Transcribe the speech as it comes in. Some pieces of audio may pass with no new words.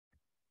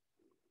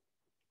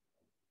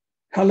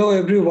Hello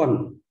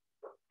everyone.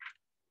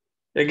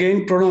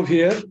 Again Pranav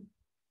here.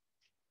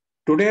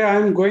 Today I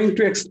am going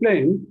to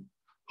explain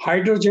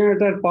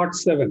hydrogenerator part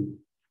 7.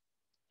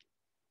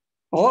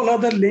 All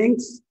other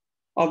links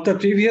of the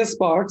previous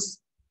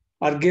parts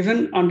are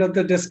given under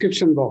the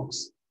description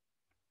box.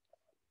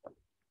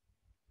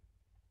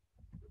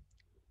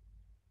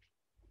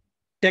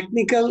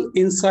 Technical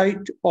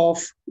insight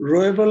of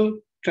Roebel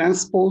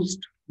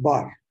Transposed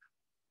Bar.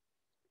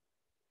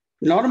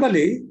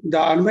 Normally, the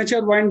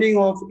armature winding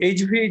of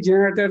HV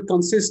generator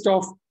consists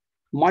of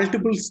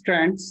multiple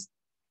strands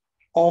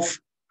of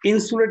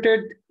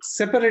insulated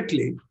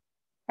separately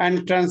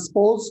and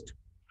transposed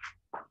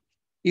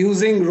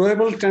using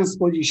Roebel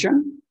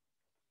transposition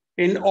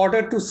in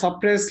order to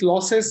suppress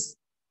losses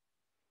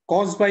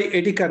caused by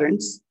eddy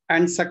currents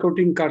and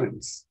circuiting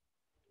currents.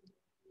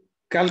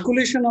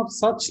 Calculation of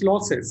such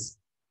losses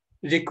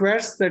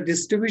requires the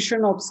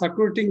distribution of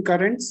circuiting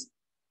currents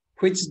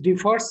which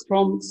differs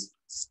from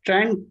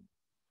strand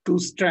to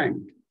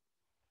strand.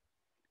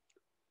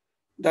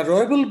 The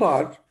Roebel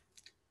bar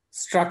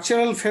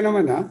structural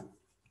phenomena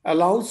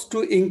allows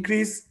to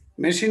increase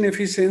machine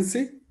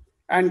efficiency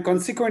and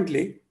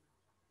consequently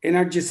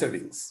energy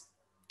savings.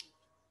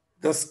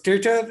 The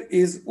stator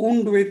is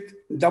wound with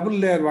double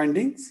layer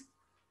windings.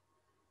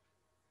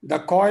 The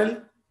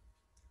coil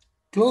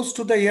close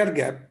to the air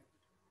gap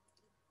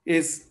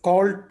is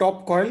called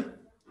top coil,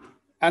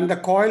 and the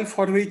coil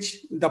for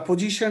which the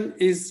position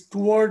is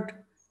toward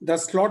the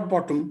slot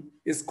bottom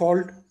is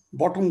called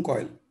bottom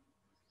coil.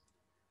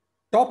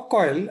 Top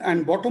coil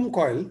and bottom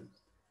coil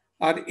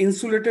are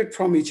insulated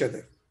from each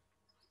other.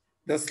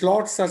 The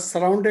slots are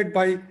surrounded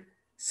by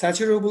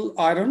saturable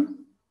iron.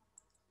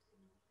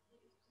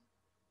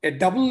 A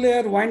double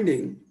layer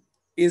winding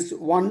is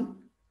one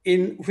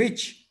in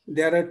which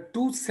there are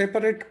two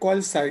separate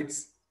coil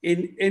sides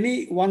in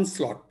any one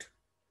slot.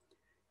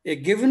 A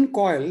given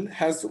coil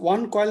has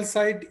one coil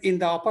side in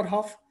the upper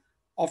half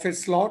of a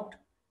slot,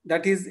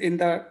 that is in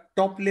the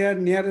top layer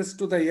nearest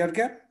to the air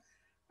gap,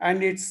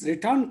 and its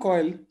return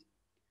coil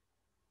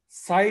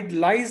side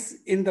lies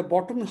in the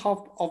bottom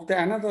half of the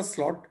another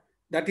slot,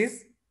 that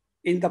is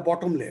in the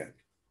bottom layer.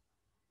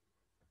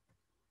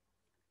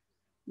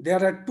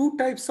 There are two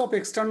types of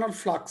external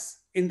flux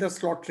in the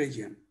slot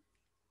region.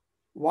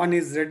 One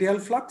is radial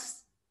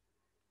flux,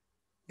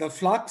 the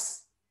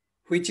flux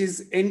which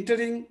is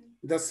entering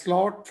the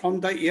slot from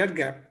the air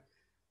gap,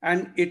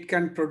 and it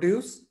can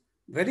produce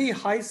very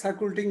high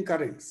circulating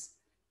currents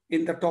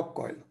in the top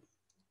coil,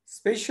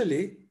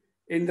 especially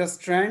in the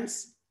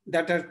strands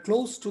that are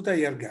close to the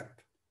air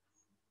gap.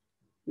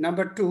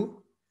 Number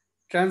two,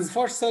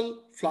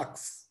 transversal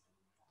flux.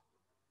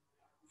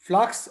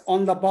 Flux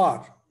on the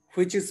bar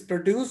which is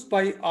produced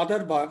by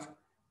other bar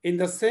in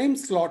the same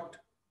slot,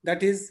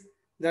 that is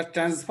the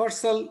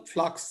transversal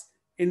flux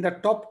in the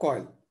top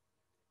coil,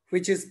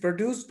 which is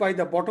produced by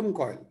the bottom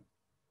coil.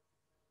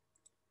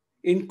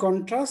 In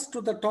contrast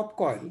to the top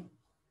coil,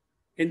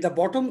 in the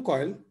bottom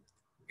coil,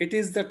 it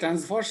is the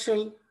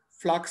transversal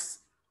flux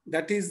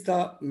that is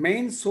the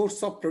main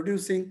source of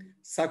producing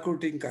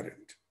circuiting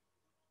current.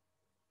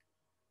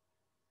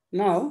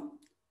 Now,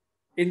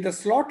 in the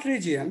slot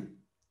region,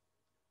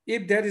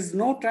 if there is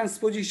no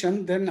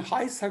transposition, then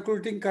high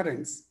circulating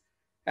currents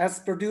as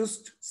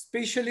produced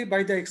specially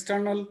by the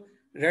external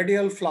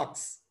radial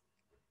flux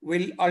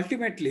will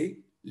ultimately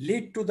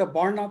lead to the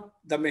burn of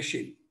the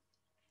machine.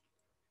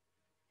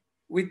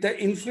 With the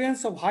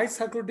influence of high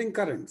circulating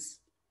currents,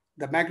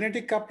 the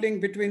magnetic coupling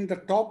between the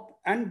top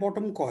and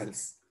bottom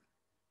coils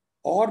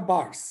or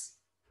bars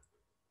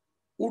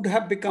would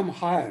have become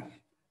higher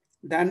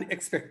than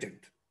expected,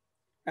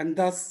 and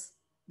thus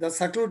the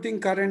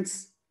circulating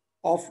currents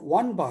of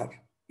one bar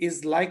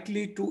is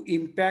likely to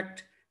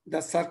impact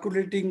the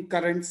circulating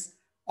currents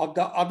of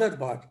the other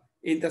bar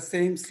in the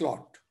same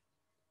slot.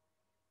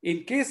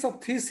 In case of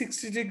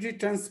 360-degree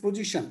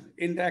transposition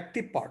in the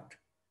active part,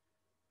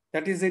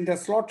 that is in the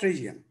slot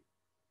region,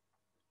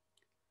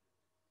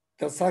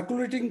 the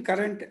circulating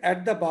current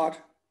at the bar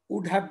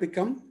would have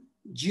become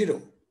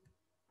zero.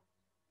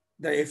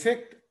 The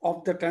effect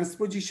of the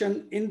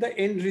transposition in the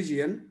end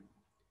region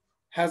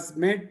has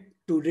made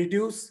to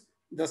reduce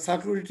the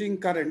circulating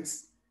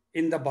currents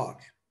in the bar.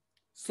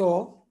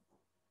 So,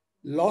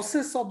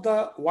 losses of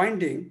the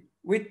winding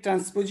with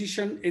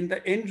transposition in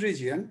the end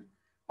region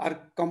are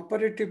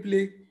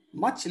comparatively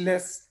much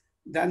less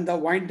than the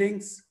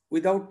windings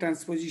without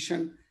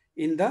transposition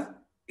in the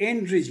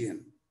end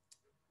region.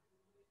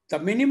 The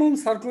minimum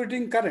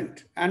circulating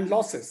current and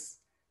losses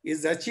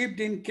is achieved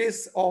in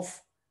case of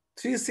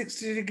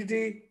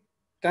 360-degree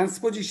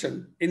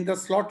transposition in the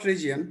slot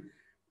region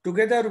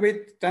together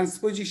with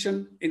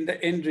transposition in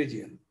the end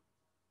region.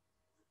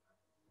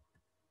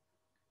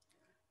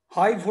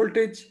 High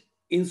voltage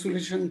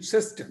insulation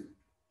system.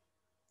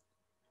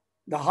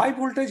 The high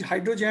voltage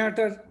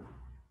hydrogenerator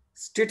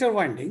stator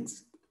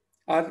windings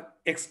are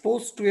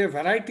exposed to a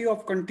variety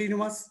of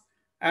continuous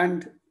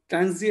and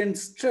transient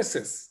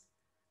stresses,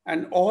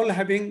 and all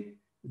having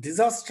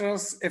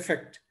disastrous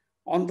effect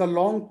on the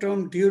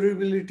long-term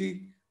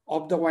durability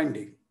of the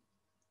winding.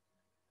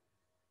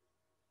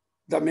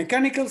 The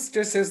mechanical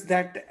stresses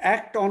that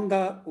act on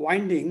the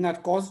winding are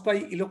caused by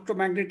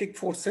electromagnetic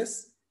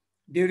forces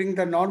during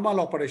the normal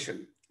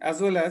operation,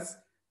 as well as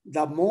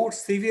the more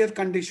severe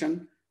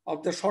condition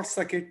of the short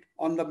circuit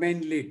on the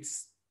main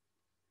leads.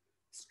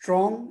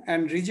 Strong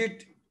and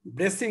rigid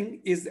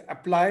bracing is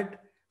applied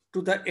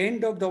to the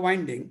end of the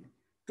winding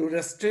to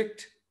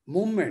restrict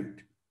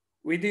movement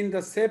within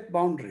the safe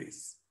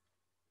boundaries.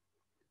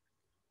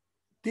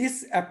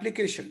 This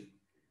application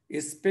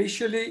is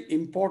especially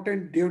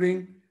important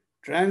during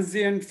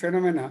transient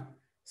phenomena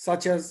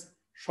such as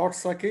short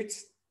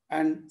circuits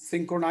and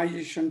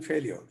synchronization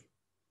failure.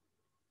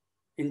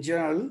 In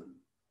general,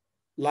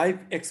 life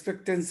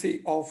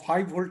expectancy of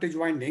high voltage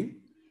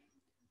winding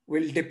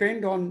will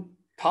depend on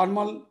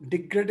thermal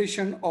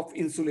degradation of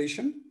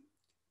insulation,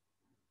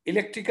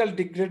 electrical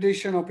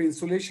degradation of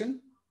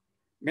insulation,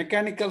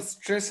 mechanical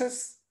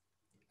stresses,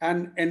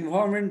 and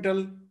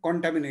environmental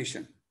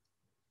contamination.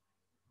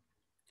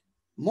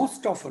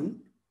 Most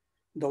often,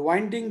 the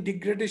winding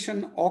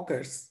degradation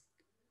occurs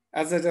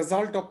as a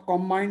result of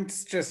combined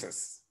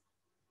stresses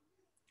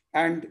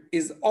and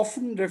is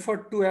often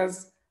referred to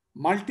as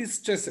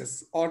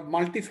multi-stresses or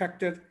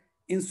multi-factor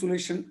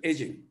insulation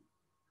aging.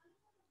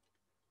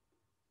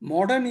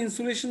 Modern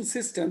insulation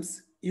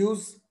systems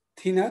use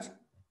thinner,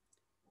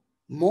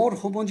 more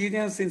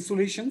homogeneous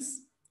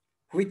insulations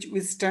which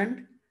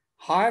withstand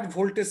higher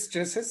voltage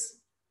stresses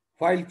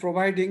while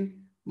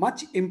providing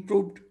much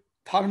improved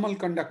thermal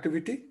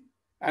conductivity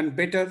and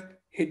better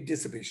heat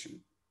dissipation.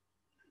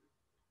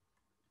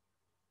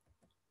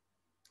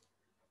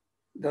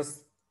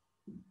 Thus,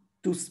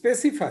 to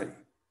specify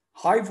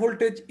high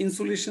voltage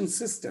insulation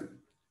system,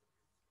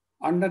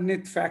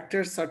 underneath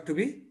factors are to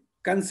be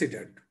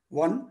considered.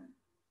 1.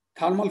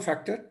 Thermal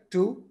factor.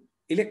 2.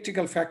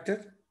 Electrical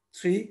factor.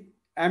 3.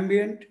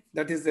 Ambient,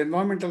 that is the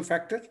environmental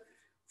factor.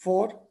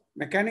 4.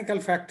 Mechanical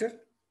factor.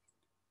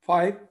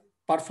 5.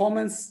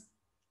 Performance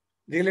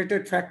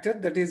related factor,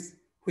 that is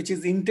which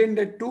is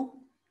intended to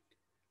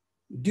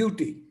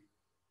duty,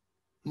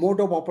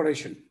 mode of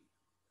operation.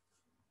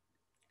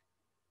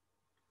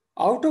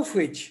 Out of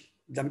which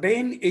the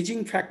main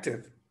aging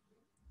factor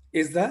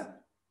is the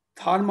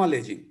thermal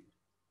aging.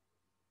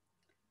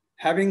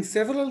 Having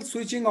several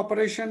switching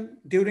operation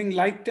during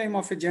lifetime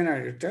of a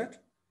generator,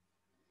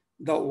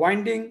 the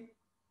winding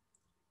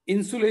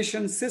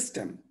insulation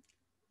system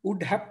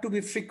would have to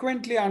be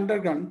frequently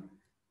undergone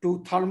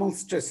to thermal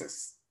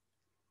stresses.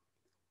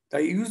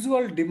 The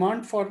usual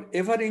demand for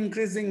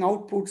ever-increasing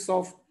outputs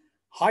of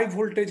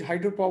high-voltage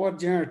hydropower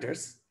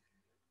generators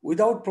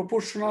without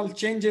proportional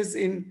changes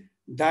in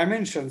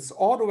dimensions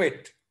or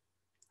weight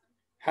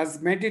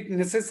has made it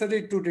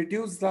necessary to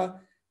reduce the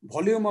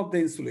volume of the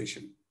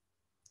insulation.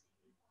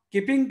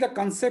 Keeping the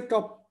concept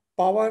of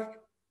power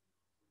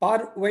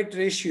per weight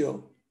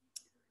ratio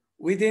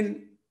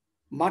within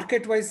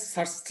market-wise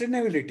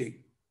sustainability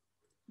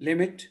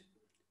limit,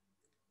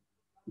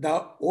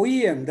 the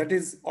OEM, that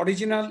is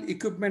original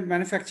equipment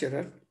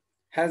manufacturer,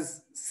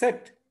 has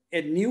set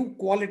a new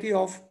quality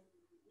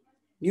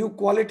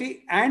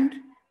and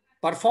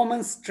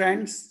performance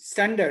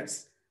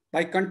standards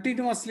by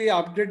continuously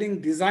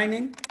upgrading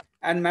designing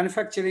and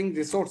manufacturing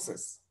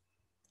resources.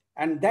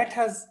 And that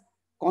has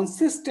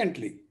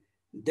consistently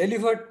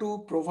delivered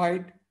to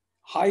provide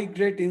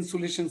high-grade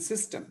insulation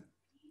system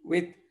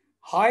with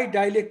high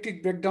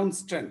dielectric breakdown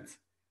strength,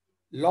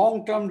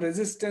 long-term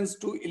resistance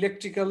to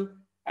electrical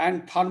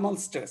and thermal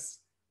stress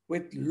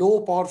with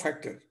low power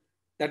factor,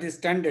 that is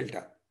tan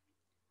delta.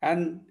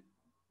 And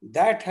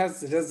that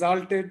has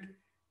resulted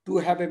to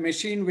have a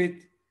machine with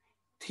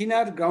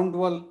thinner ground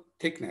wall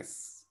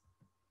thickness.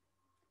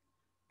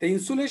 The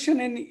insulation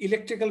in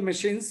electrical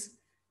machines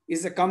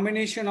is a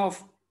combination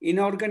of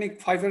inorganic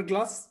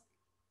fiberglass,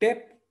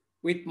 tape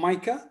with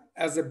mica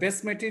as a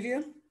base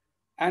material,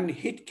 and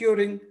heat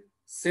curing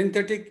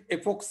synthetic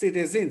epoxy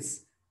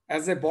resins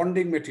as a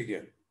bonding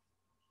material.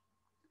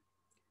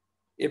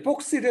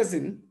 Epoxy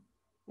resin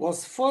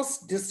was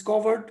first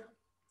discovered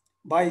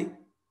by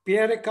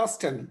Pierre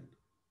Castan,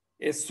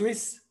 a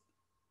Swiss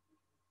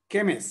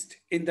chemist,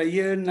 in the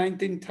year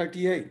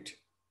 1938.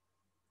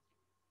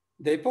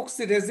 The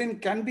epoxy resin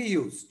can be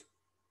used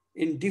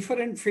in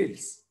different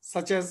fields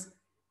such as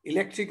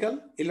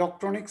electrical,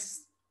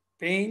 electronics,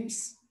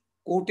 paints,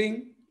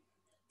 coating,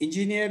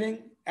 engineering,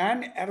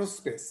 and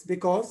aerospace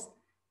because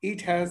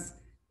it has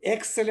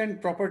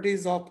excellent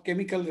properties of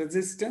chemical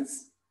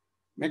resistance,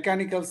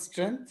 mechanical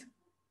strength,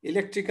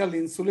 electrical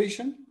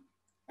insulation,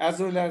 as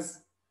well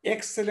as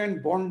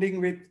excellent bonding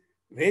with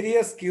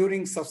various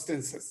curing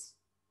substances.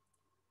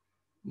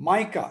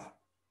 Mica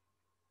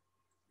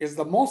is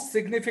the most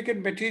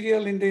significant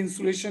material in the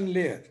insulation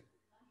layer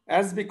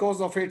as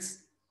because of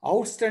its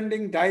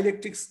outstanding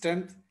dielectric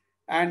strength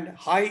and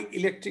high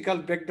electrical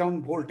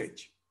breakdown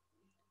voltage,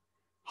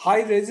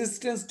 high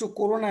resistance to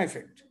corona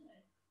effect,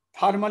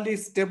 thermally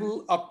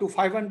stable up to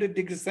 500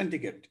 degrees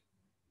centigrade,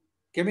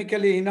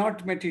 chemically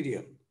inert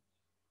material,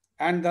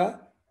 and the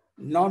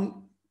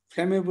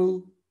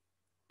non-flammable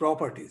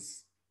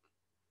properties.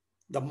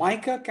 The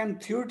mica can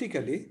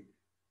theoretically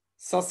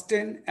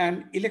sustain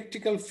an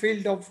electrical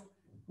field of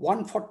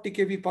 140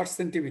 kV per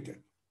centimeter.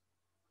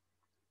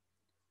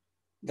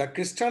 The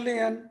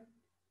crystalline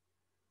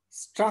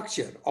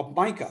structure of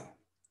mica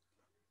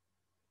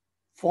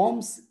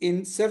forms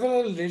in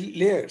several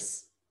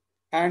layers,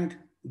 and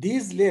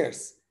these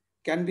layers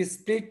can be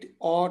split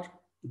or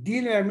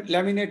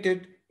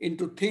delaminated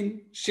into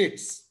thin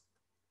sheets.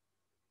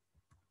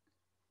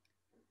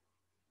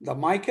 The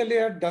mica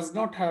layer does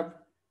not have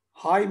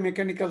high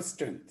mechanical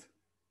strength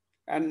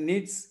and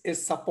needs a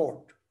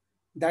support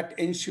that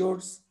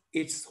ensures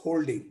its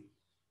holding,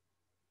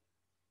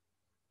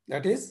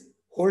 that is,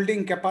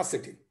 holding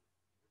capacity.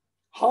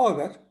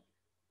 However,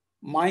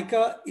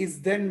 mica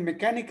is then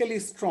mechanically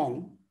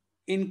strong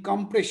in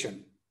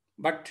compression,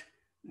 but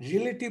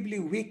relatively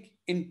weak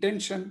in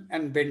tension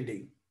and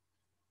bending.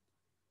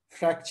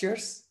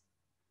 Fractures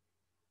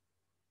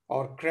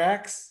or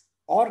cracks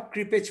or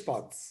creepage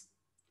paths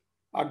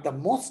are the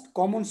most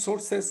common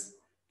sources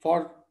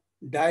for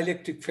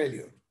dielectric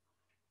failure.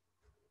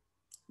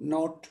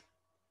 Note,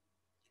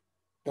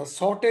 the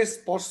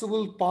shortest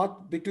possible path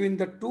between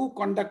the two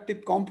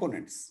conductive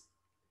components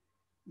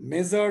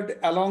measured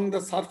along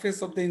the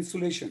surface of the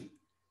insulation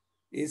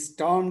is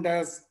termed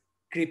as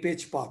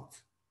creepage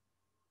path.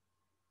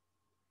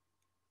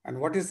 And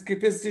what is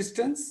creepage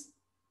distance?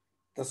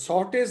 The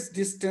shortest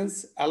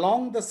distance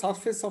along the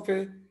surface of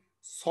a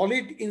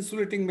solid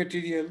insulating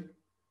material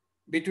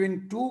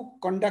between two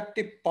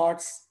conductive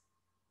parts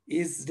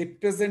is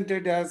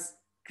represented as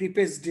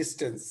creepage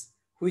distance,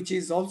 which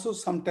is also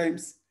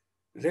sometimes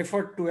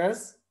referred to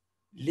as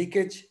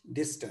leakage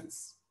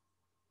distance.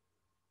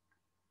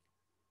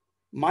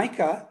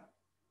 Mica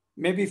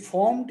may be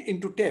formed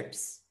into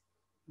tapes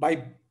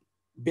by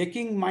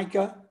baking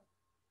mica,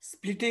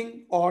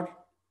 splitting or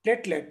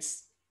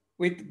platelets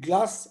with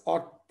glass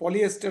or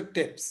polyester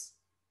tapes,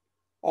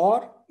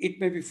 or it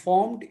may be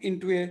formed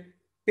into a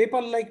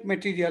paper-like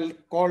material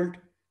called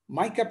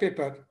mica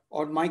paper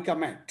or mica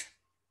mat.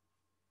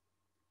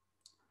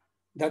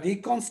 The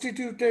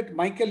reconstituted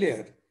mica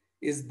layer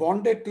is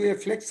bonded to a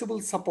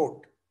flexible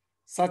support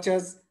such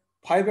as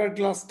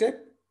fiberglass tape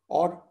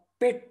or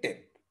PET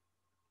tape.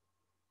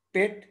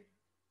 PET,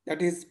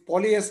 that is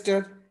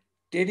polyester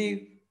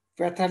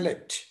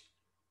terephthalate.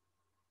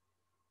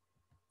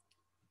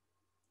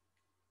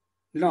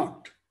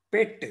 Not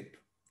PET tape.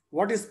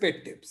 What is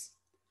PET tapes?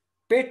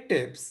 PET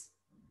tapes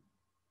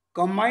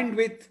combined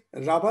with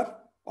rubber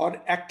or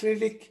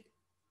acrylic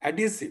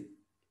adhesive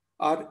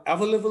are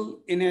available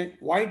in a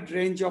wide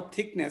range of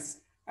thickness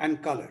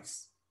and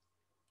colors.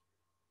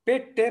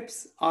 PET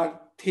tapes are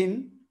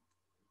thin,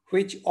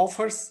 which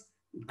offers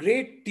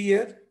great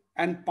tear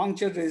and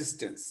puncture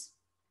resistance.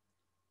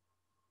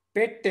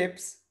 PET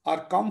tapes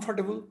are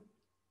comfortable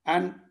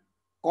and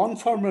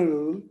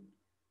conformable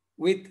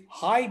with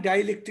high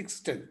dielectric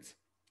strength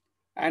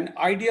and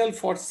ideal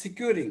for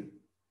securing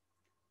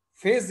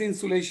phase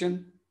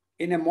insulation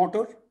in a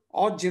motor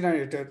or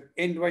generator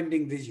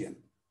end-winding region.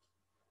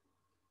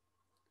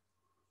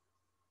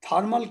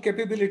 Thermal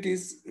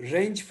capabilities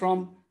range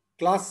from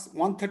class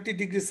 130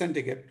 degrees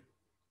centigrade,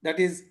 that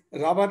is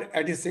rubber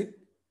adhesive,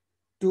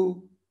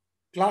 to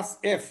class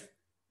F,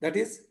 that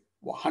is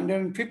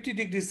 150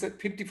 degrees,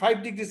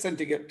 55 degrees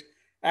centigrade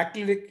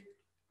acrylic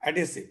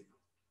adhesive.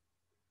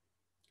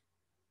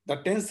 The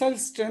tensile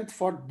strength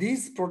for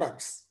these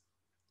products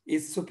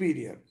is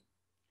superior.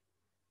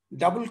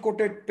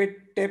 Double-coated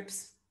PET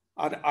tapes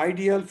are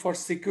ideal for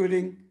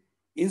securing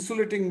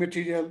insulating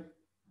material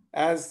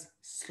as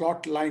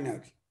slot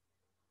liner.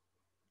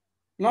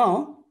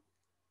 Now,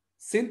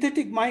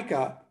 synthetic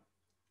mica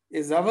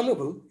is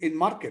available in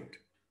market,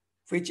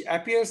 which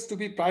appears to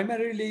be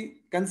primarily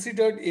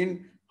considered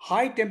in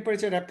high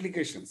temperature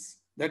applications,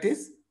 that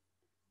is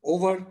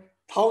over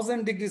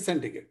 1000 degrees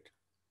centigrade.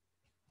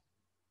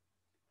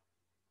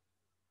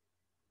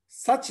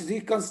 Such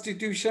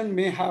reconstitution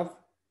may have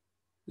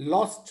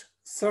lost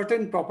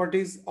certain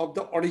properties of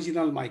the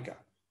original mica.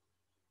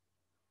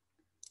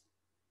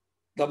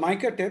 The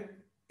mica tape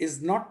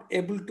is not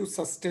able to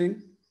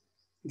sustain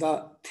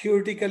the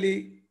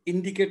theoretically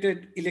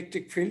indicated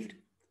electric field,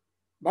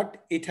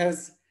 but it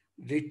has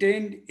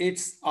retained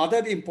its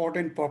other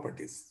important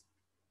properties.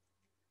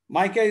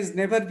 Mica is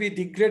never be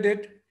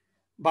degraded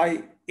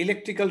by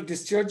electrical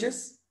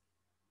discharges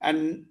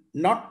and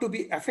not to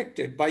be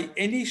affected by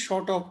any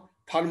sort of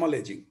thermal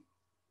aging.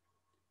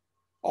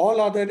 All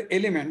other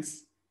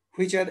elements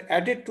which are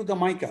added to the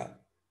mica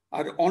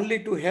are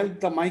only to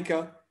help the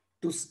mica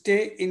to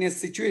stay in a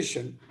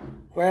situation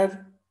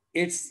where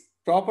its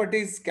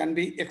properties can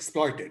be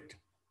exploited.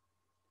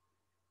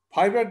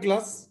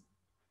 Fiberglass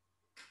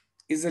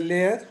is a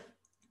layer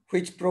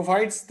which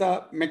provides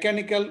the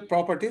mechanical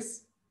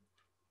properties.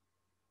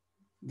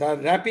 The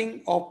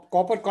wrapping of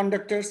copper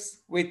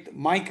conductors with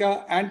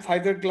mica and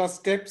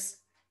fiberglass tapes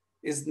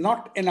is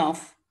not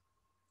enough.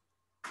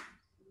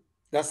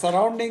 The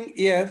surrounding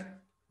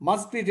air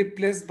must be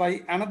replaced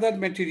by another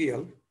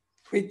material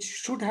which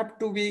should have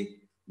to be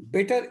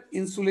better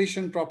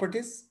insulation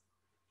properties.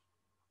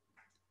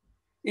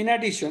 In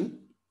addition,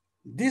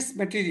 this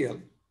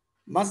material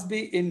must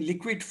be in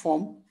liquid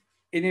form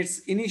in its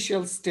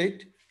initial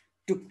state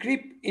to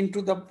creep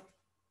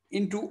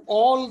into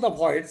all the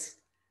voids,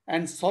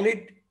 and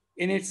solid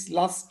in its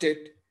last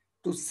state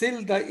to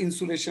seal the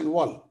insulation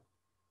wall.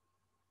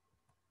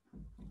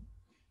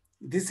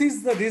 This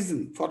is the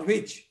reason for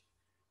which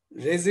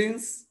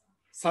resins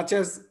such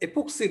as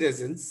epoxy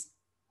resins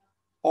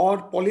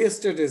or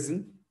polyester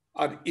resin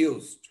are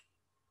used.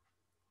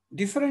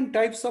 Different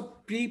types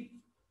of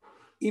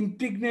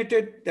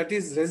pre-impregnated, that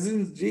is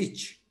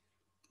resin-rich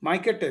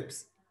mica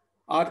tapes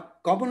are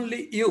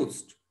commonly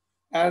used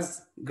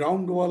as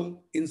ground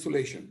wall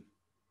insulation.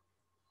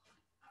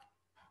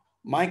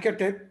 Mica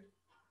tape,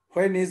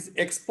 when is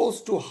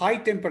exposed to high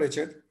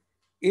temperature,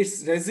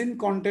 its resin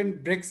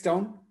content breaks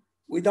down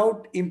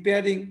without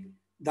impairing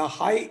the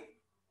high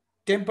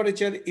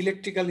temperature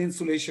electrical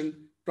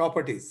insulation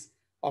properties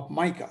of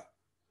mica.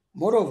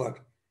 Moreover,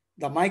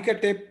 the mica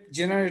tape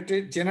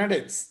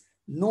generates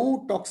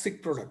no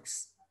toxic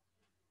products.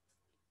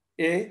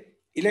 A.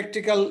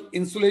 Electrical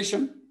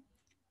insulation.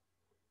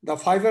 The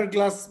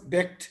fiberglass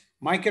baked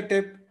mica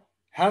tape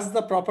has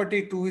the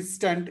property to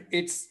withstand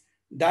its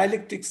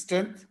dielectric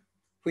strength,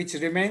 which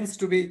remains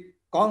to be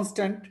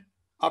constant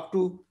up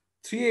to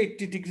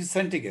 380 degrees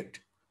centigrade.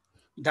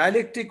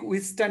 Dielectric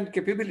withstand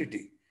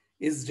capability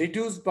is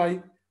reduced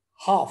by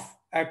half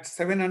at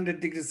 700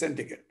 degrees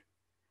centigrade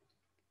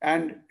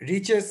and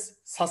reaches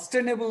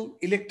sustainable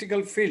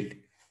electrical field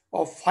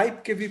of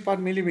 5 kV per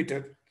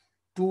millimeter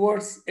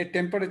towards a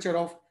temperature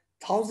of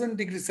 1000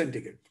 degrees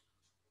centigrade.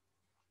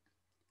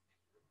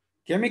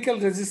 Chemical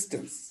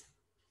resistance.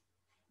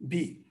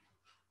 B.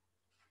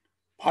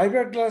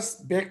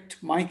 Fiberglass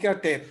baked mica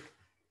tape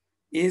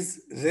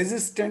is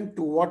resistant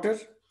to water,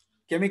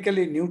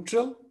 chemically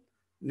neutral,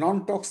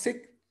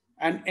 non-toxic,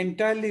 and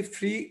entirely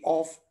free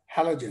of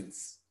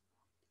halogens.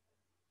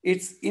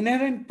 Its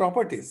inherent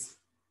properties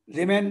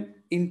remain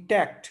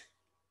intact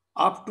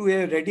up to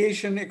a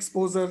radiation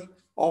exposure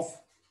of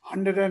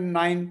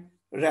 109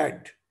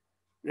 rad.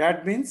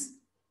 Rad means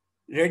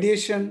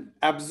radiation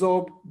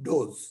absorbed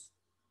dose.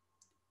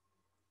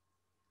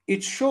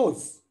 It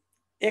shows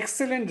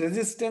excellent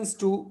resistance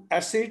to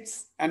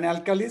acids and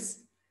alkalis,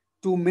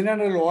 to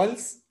mineral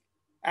oils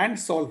and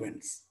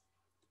solvents.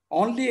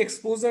 Only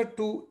exposure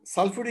to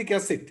sulfuric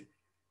acid,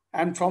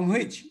 and from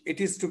which it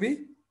is to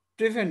be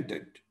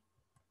prevented.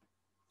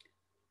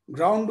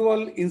 Ground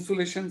wall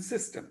insulation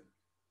system.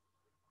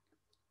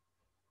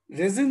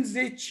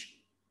 Resin-rich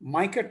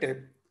mica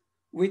tape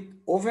with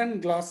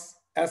oven glass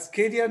as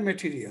carrier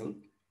material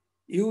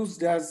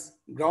used as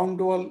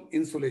ground wall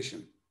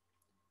insulation.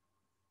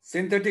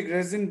 Synthetic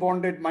resin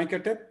bonded mica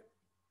tape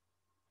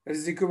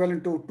is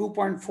equivalent to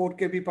 2.4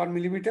 kb per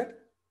millimeter.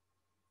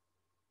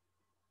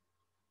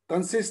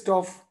 Consists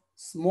of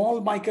small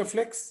mica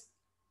flakes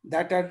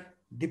that are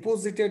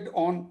deposited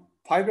on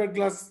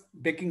fiberglass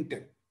baking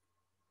tape.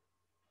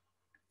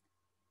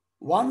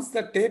 Once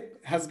the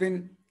tape has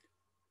been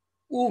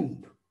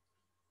wound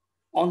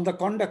on the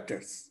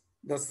conductors,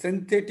 the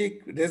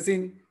synthetic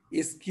resin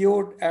is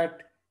cured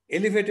at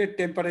elevated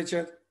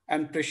temperature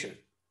and pressure.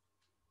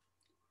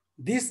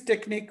 This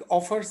technique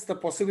offers the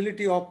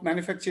possibility of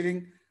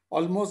manufacturing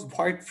almost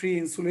void-free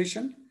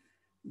insulation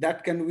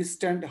that can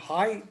withstand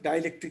high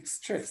dielectric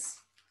stress.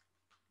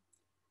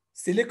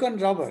 Silicon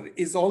rubber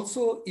is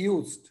also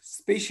used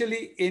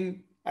specially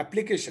in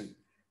application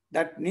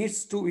that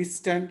needs to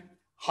withstand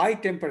high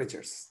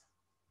temperatures.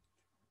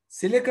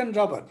 Silicon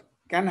rubber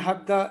can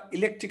have the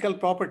electrical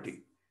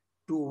property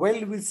to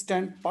well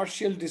withstand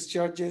partial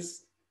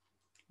discharges,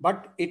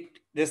 but it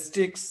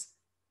restricts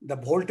the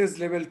voltage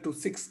level to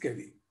 6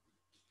 kV.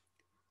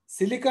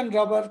 Silicon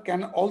rubber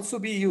can also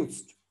be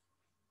used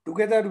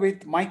together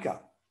with mica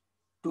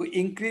to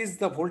increase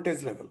the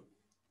voltage level.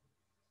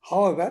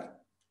 However,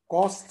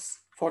 costs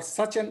for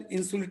such an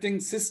insulating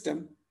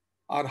system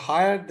are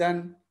higher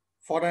than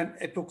for an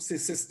epoxy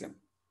system.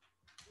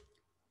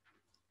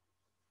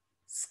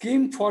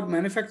 Scheme for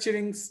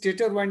manufacturing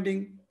stator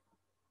winding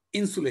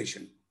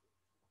insulation.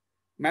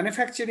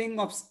 Manufacturing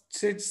of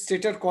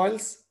stator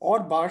coils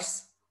or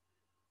bars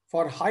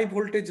for high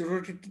voltage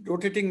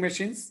rotating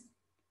machines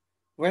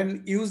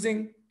when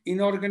using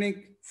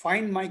inorganic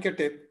fine mica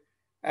tape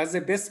as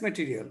a base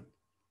material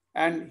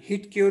and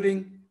heat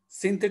curing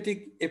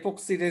synthetic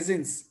epoxy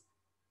resins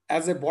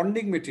as a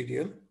bonding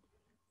material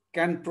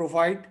can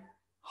provide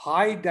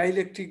high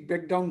dielectric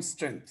breakdown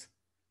strength,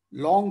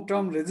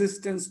 long-term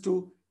resistance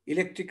to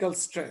electrical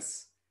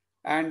stress,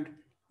 and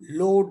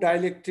low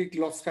dielectric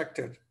loss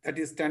factor, that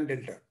is tan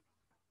delta.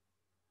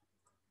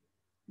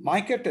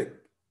 Mica tape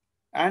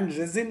and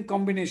resin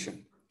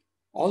combination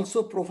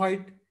also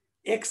provide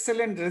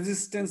excellent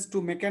resistance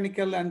to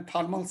mechanical and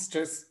thermal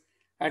stress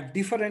at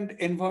different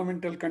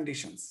environmental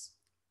conditions.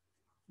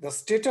 The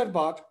stator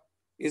bar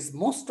is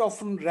most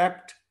often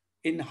wrapped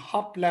in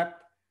half lap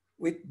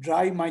with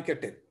dry mica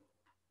tape.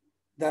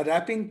 The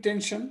wrapping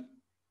tension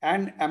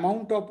and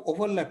amount of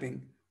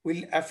overlapping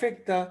will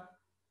affect the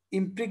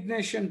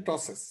impregnation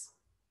process.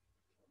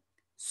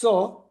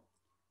 So,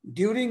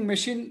 during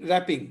machine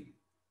wrapping,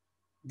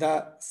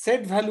 The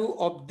set value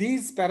of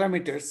these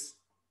parameters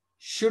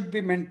should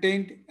be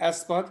maintained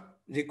as per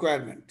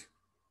requirement.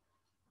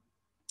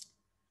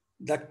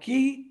 The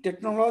key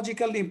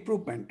technological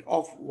improvement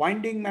of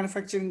winding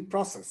manufacturing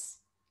process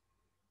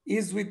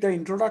is with the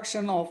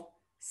introduction of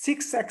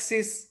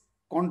 6-axis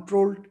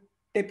controlled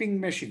tapping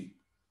machine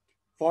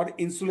for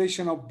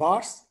insulation of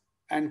bars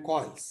and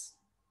coils.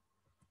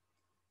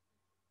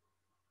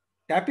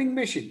 Tapping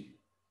machine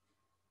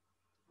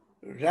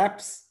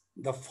wraps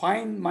the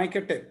fine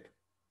mica tape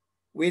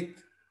with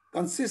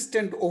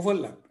consistent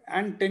overlap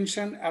and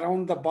tension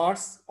around the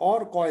bars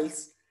or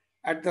coils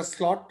at the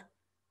slot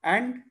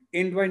and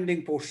end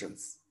winding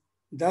portions,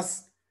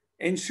 thus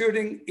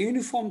ensuring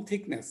uniform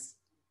thickness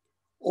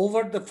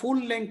over the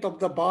full length of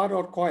the bar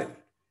or coil,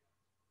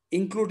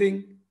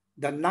 including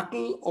the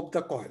knuckle of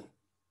the coil.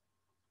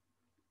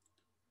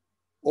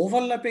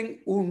 Overlapping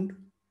wound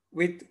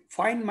with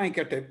fine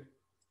mica tape,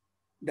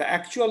 the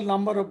actual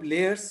number of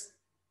layers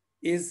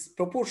is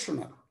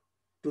proportional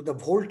to the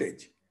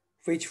voltage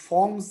which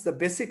forms the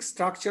basic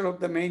structure of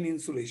the main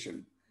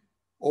insulation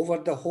over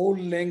the whole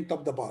length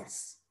of the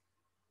bars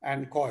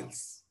and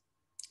coils.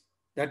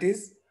 That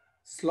is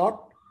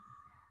slot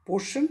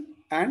portion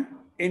and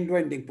end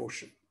winding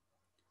portion.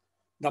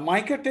 The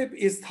mica tape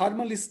is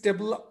thermally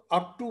stable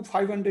up to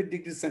 500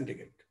 degrees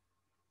centigrade,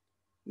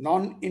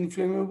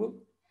 non-inflammable,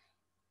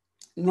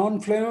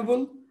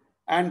 non-flammable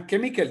and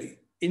chemically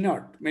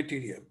inert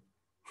material,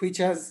 which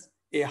has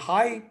a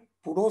high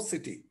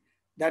porosity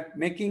that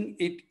making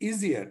it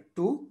easier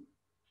to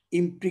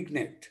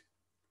impregnate.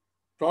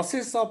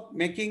 Process of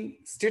making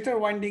stator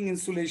winding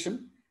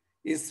insulation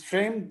is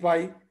framed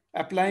by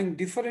applying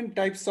different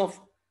types of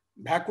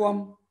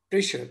vacuum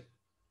pressure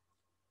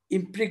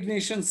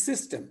impregnation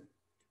system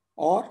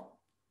or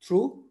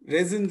through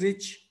resin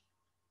rich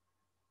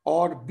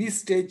or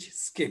B-stage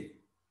scheme.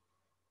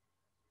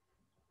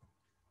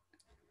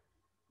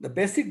 The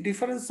basic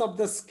difference of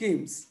the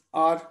schemes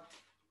are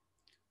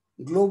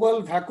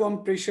global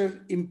vacuum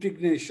pressure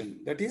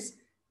impregnation, that is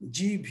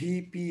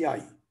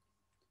GVPI.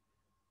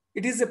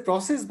 It is a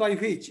process by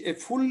which a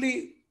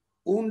fully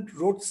wound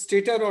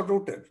stator or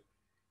rotor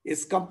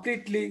is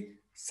completely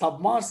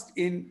submerged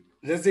in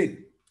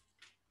resin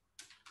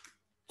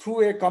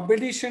through a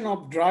combination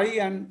of dry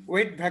and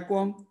wet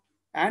vacuum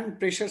and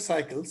pressure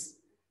cycles.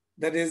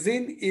 The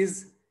resin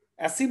is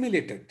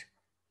assimilated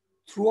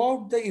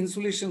throughout the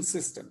insulation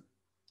system.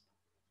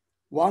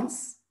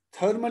 Once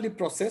thermally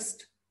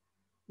processed,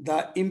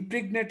 the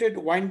impregnated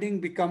winding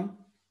become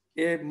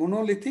a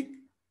monolithic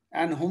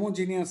and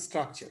homogeneous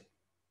structure.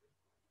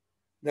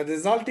 The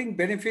resulting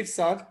benefits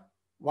are: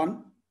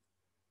 1.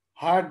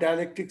 Higher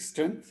dielectric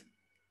strength,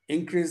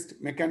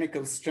 increased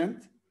mechanical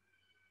strength,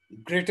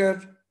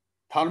 greater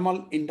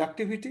thermal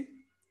inductivity,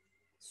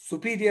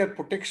 superior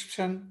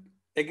protection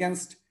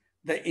against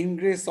the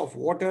ingress of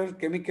water,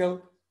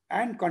 chemical,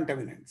 and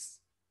contaminants.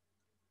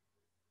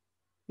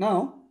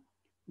 Now,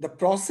 the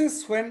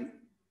process, when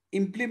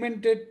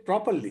implemented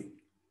properly,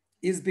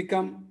 is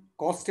become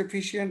cost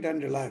efficient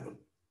and reliable.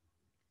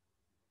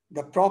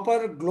 The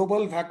proper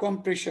global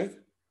vacuum pressure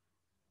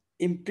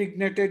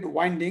impregnated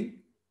winding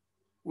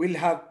will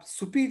have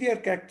superior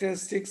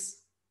characteristics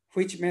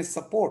which may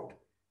support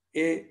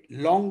a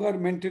longer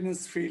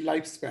maintenance-free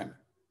lifespan.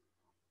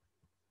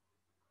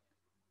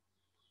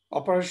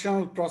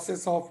 Operational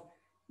process of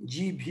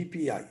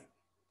GVPI.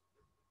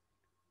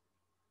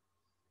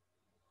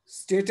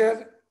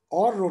 Stator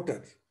or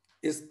rotor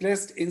is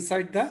placed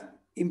inside the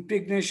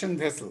impregnation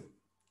vessel.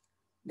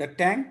 The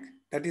tank,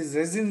 that is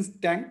resin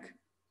tank,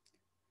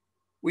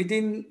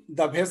 within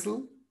the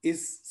vessel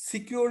is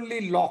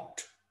securely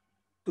locked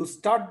to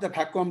start the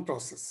vacuum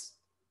process.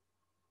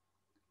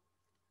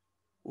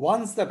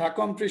 Once the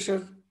vacuum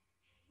pressure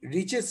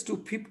reaches to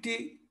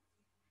 50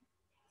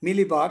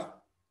 millibar,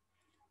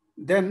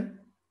 then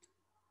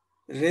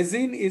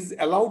resin is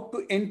allowed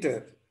to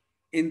enter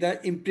in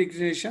the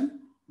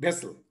impregnation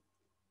vessel.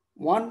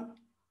 1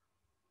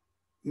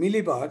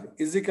 millibar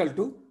is equal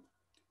to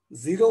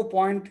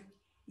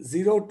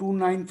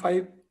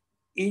 0.0295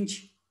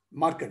 inch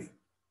mercury.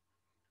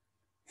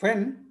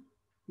 When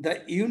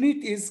the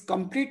unit is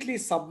completely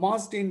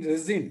submerged in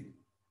resin,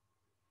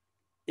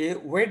 a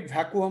wet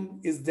vacuum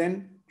is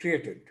then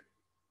created.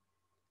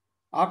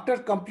 After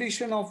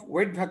completion of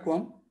wet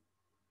vacuum,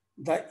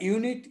 the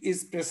unit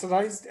is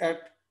pressurized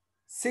at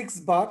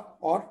 6 bar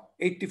or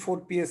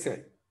 84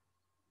 psi.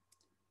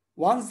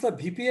 Once the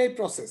VPI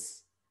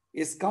process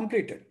is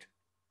completed,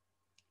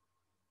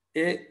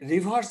 a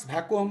reverse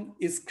vacuum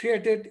is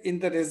created in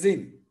the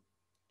resin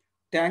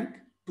tank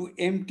to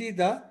empty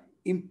the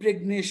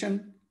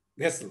impregnation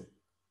vessel.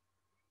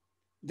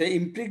 The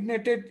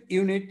impregnated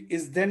unit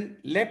is then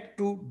left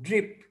to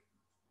drip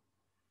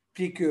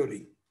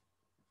pre-curing.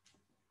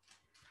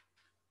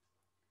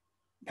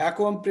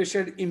 Vacuum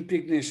pressure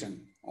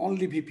impregnation,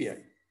 only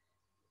VPI.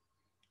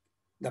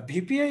 The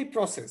VPI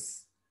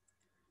process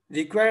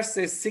requires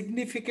a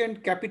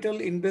significant capital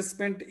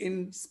investment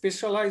in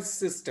specialized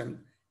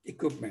system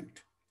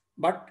equipment,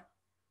 but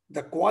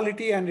the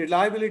quality and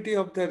reliability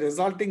of the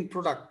resulting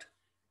product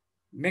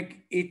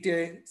make it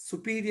a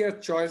superior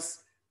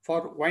choice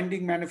for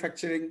winding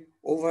manufacturing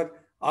over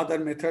other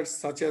methods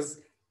such as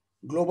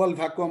global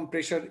vacuum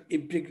pressure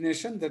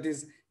impregnation, that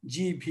is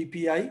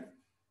GVPI,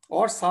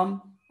 or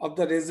some of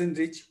the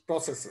resin-rich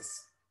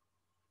processes.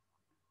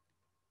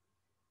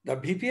 The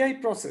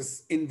VPI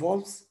process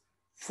involves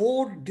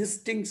four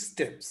distinct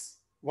steps.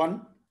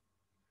 One,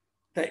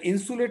 the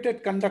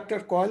insulated conductor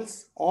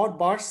coils or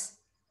bars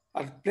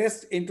are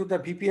placed into the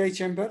VPI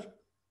chamber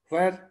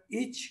where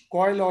each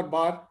coil or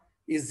bar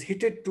is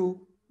heated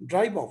to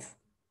drive off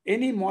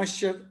any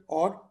moisture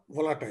or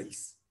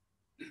volatiles.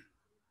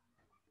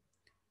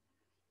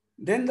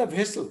 Then the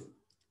vessel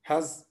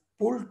has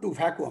pulled to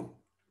vacuum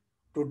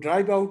to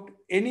drive out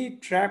any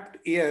trapped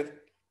air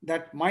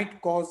that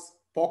might cause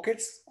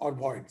pockets or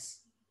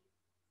voids.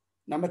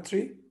 Number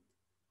three,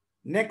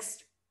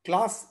 next,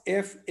 class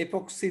F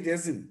epoxy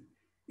resin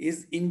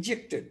is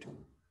injected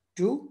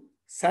to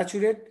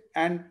saturate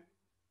and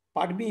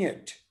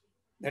permeate,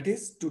 that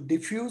is, to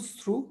diffuse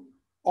through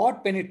or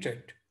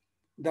penetrate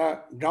the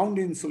ground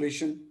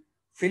insulation,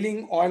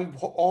 filling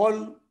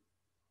all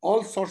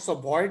sorts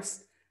of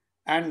voids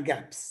and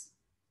gaps.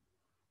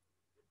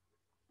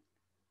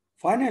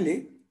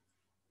 Finally,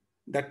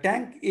 the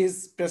tank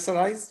is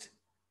pressurized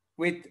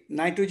with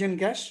nitrogen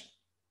gas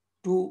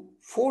to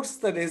force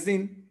the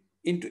resin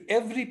into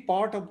every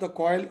part of the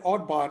coil or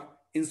bar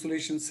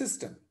insulation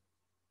system.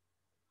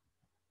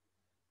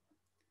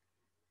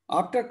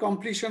 After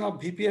completion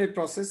of VPI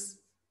process,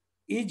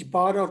 each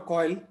bar or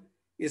coil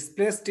is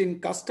placed in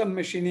custom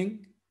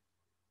machining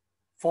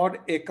for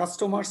a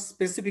customer's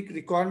specific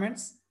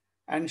requirements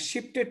and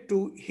shifted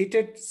to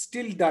heated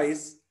steel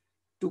dies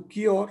to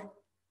cure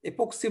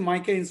epoxy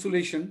mica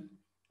insulation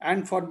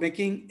and for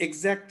making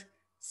exact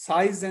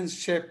size and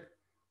shape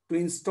to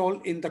install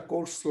in the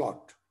core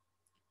slot.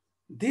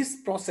 This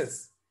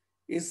process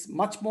is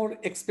much more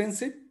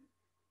expensive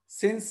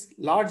since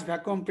large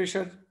vacuum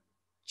pressure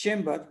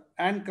chamber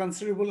and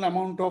considerable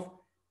amount of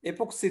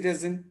epoxy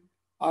resin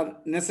are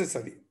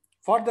necessary.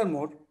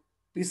 Furthermore,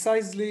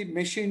 precisely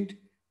machined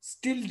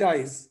steel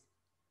dies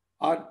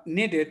are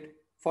needed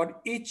for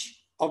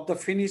each of the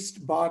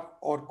finished bar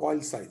or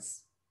coil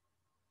size.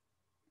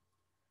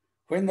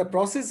 When the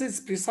process is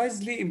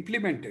precisely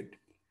implemented,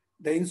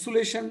 the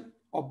insulation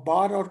of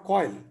bar or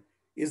coil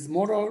is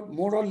more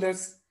or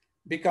less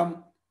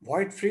become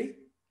void free,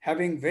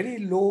 having very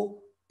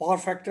low power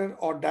factor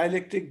or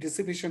dielectric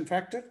dissipation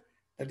factor,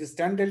 that is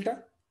tan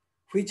delta,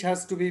 which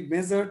has to be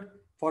measured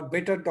for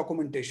better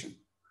documentation.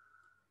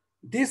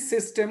 This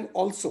system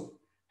also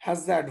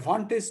has the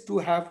advantage to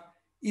have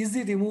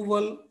easy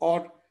removal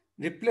or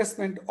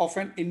replacement of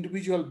an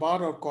individual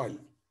bar or coil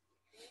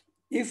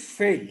if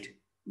failed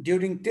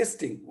during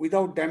testing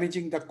without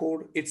damaging the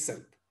core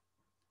itself.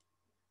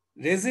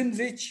 Resin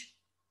rich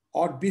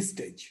or B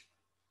stage.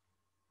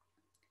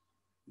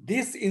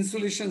 This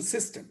insulation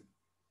system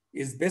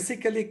is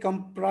basically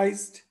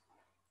comprised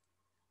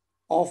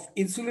of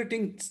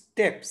insulating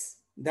steps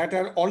that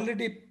are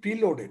already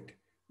preloaded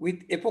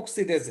with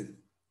epoxy resin.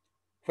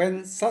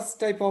 When such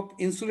type of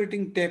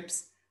insulating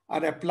tapes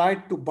are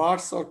applied to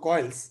bars or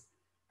coils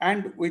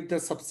and with the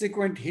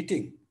subsequent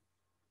heating,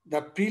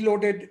 the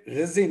preloaded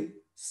resin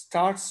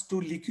starts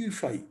to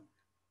liquefy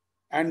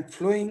and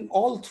flowing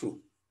all through,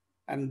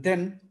 and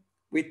then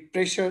with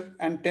pressure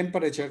and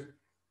temperature,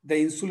 the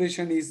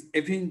insulation is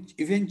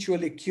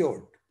eventually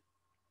cured.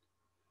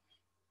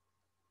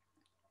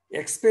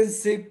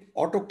 Expensive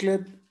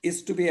autoclave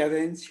is to be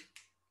arranged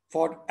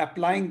for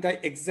applying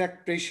the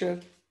exact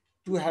pressure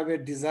to have a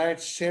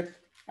desired shape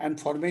and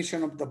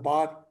formation of the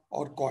bar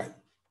or coil.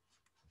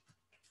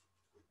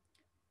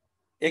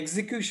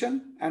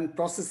 Execution and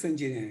process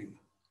engineering.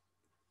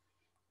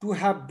 To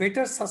have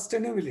better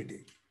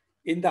sustainability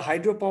in the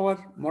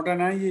hydropower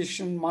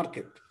modernization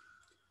market,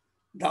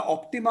 the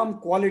optimum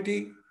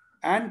quality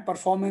and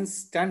performance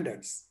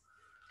standards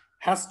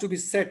has to be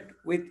set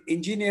with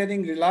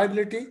engineering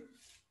reliability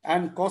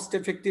and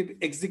cost-effective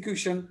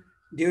execution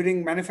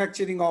during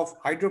manufacturing of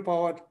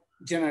hydropower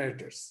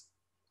generators.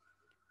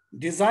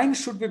 Design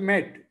should be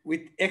made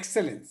with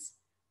excellence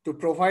to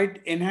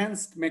provide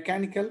enhanced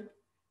mechanical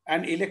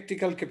and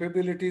electrical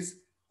capabilities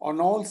on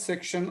all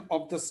sections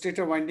of the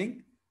stator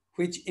winding,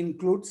 which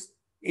includes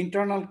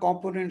internal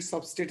components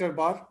of stator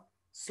bar,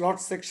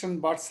 slot section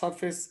bar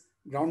surface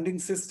grounding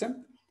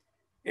system,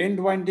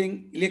 end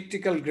winding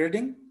electrical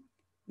grading,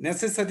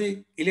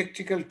 necessary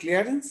electrical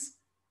clearance,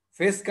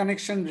 phase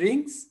connection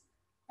rings,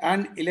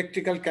 and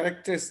electrical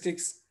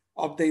characteristics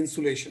of the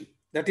insulation,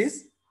 that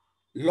is,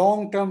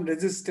 long-term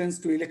resistance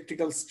to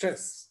electrical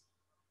stress.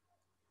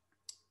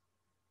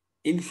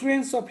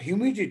 Influence of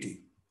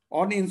humidity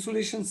on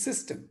insulation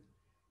system,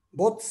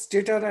 both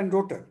stator and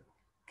rotor,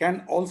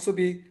 can also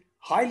be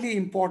highly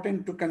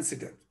important to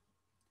consider.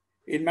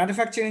 In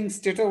manufacturing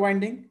stator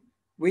winding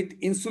with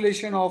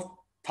insulation of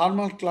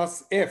thermal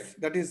class F,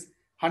 that is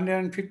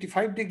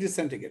 155 degrees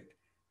centigrade,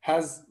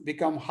 has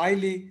become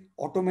highly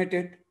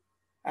automated,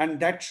 and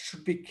that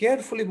should be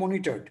carefully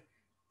monitored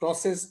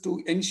process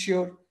to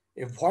ensure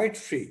a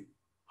void-free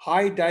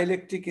high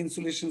dielectric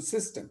insulation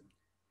system.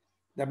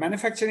 The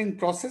manufacturing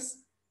process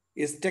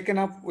is taken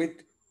up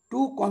with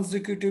two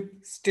consecutive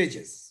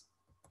stages.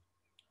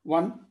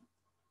 One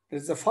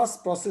is the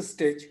first process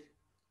stage.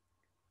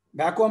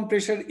 Vacuum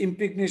pressure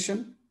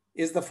impregnation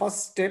is the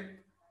first step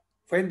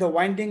when the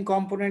winding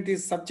component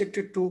is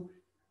subjected to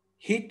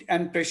heat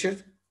and pressure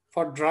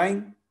for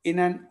drying in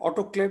an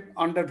autoclave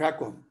under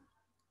vacuum.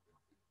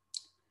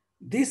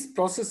 This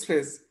process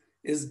phase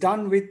is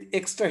done with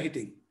extra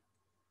heating.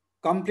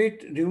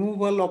 Complete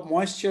removal of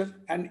moisture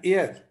and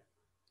air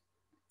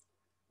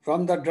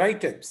from the dry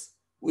tapes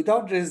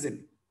without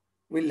resin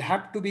will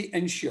have to be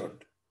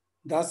ensured,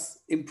 thus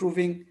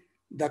improving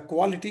the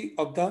quality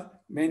of the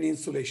main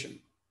insulation.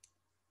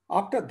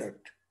 After that,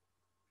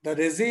 the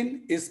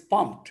resin is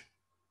pumped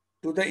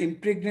to the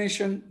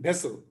impregnation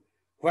vessel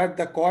where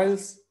the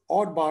coils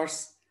or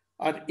bars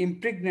are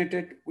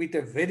impregnated with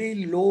a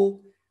very low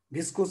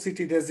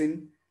viscosity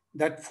resin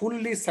that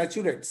fully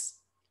saturates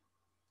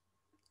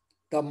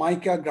the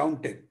mica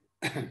ground tape.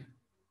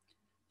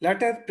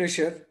 Latter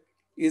pressure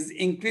is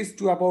increased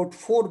to about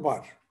 4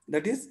 bar,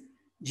 that is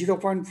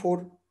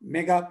 0.4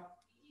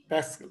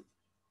 megapascal.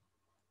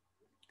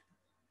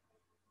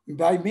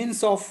 By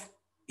means of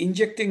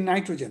injecting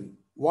nitrogen,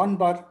 1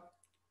 bar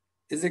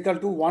is equal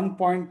to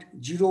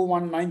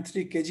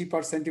 1.0193 kg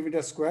per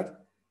centimeter square,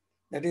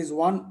 that is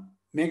 1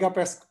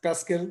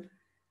 megapascal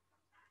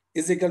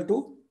is equal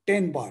to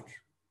 10 bar.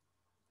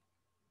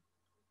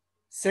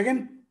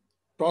 Second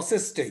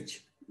process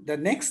stage. The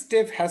next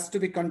step has to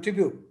be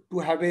contributed to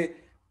have a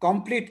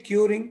complete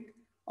curing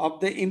of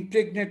the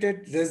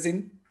impregnated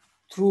resin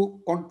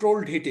through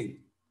controlled heating.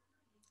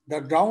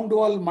 The ground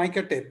wall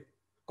mica tape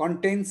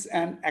contains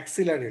an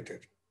accelerator.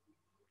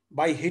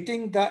 By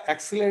heating the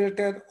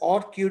accelerator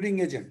or curing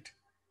agent,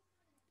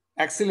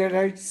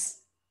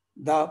 accelerates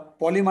the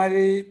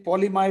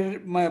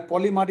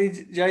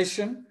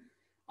polymerization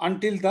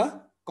until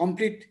the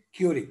complete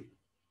curing.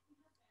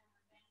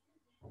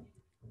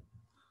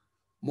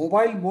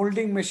 Mobile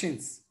molding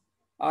machines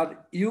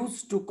are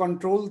used to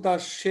control the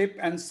shape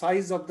and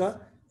size of the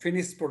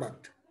finished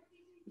product.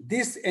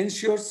 This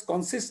ensures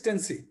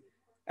consistency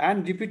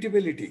and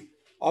repeatability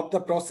of the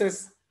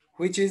process,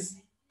 which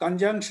is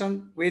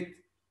conjunction with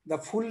the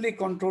fully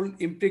controlled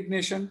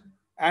impregnation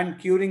and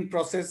curing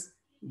process,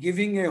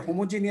 giving a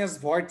homogeneous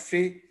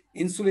void-free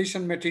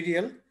insulation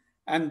material,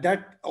 and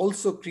that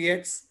also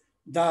creates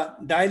the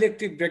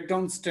dielectric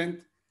breakdown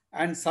strength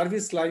and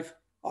service life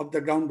of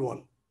the ground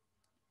wall.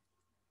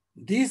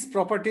 These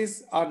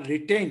properties are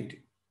retained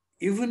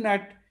even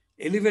at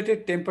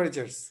elevated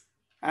temperatures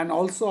and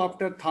also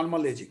after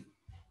thermal aging.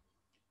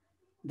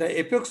 The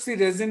epoxy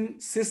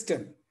resin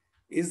system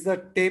is the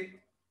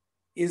tape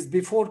is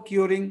before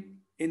curing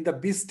in the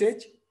B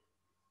stage,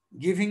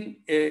 giving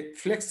a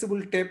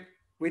flexible tape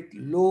with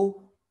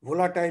low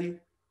volatile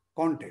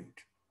content.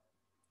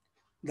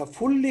 The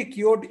fully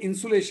cured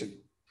insulation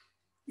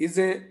is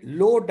a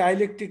low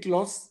dielectric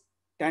loss,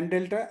 tan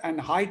delta,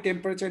 and high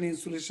temperature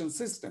insulation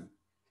system,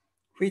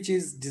 which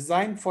is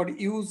designed for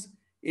use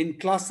in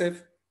Class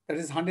F, that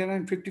is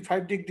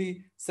 155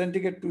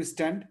 centigrade twist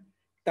stand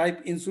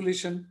type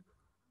insulation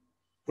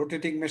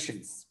rotating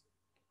machines.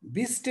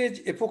 B-stage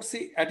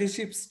epoxy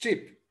adhesive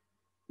strip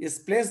is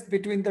placed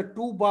between the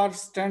two bar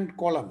stand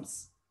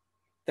columns.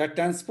 The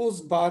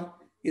transposed bar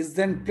is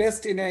then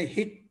placed in a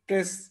heat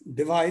press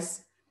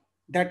device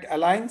that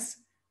aligns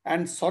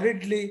and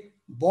solidly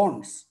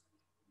bonds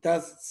the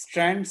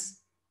strands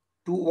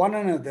to one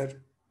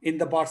another in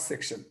the bar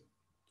section.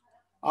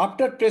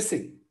 After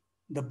pressing,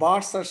 the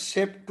bars are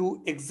shaped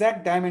to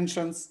exact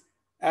dimensions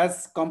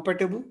as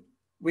compatible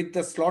with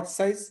the slot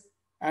size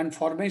and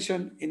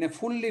formation in a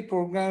fully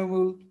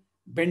programmable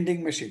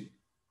bending machine.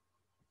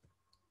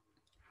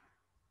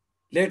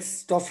 Let's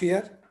stop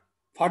here,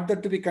 further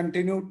to be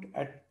continued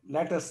at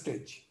later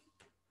stage.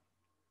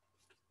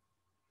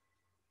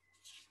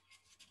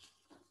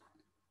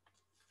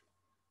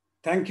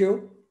 Thank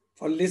you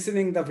for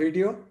listening the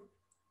video.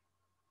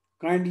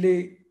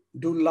 Kindly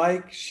do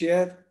like,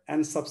 share,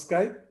 and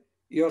subscribe.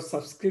 Your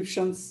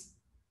subscriptions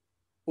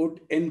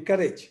would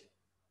encourage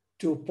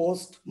to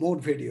post more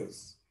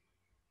videos.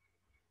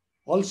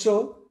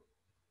 Also,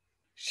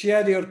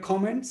 share your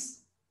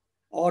comments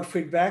or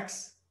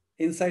feedbacks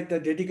inside the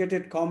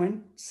dedicated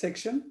comment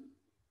section.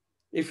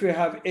 If you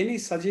have any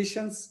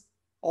suggestions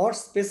or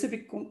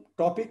specific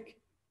topic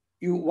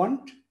you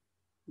want,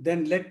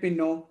 then let me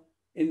know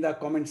in the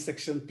comment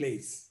section,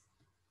 please.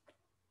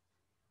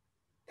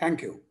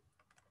 Thank you.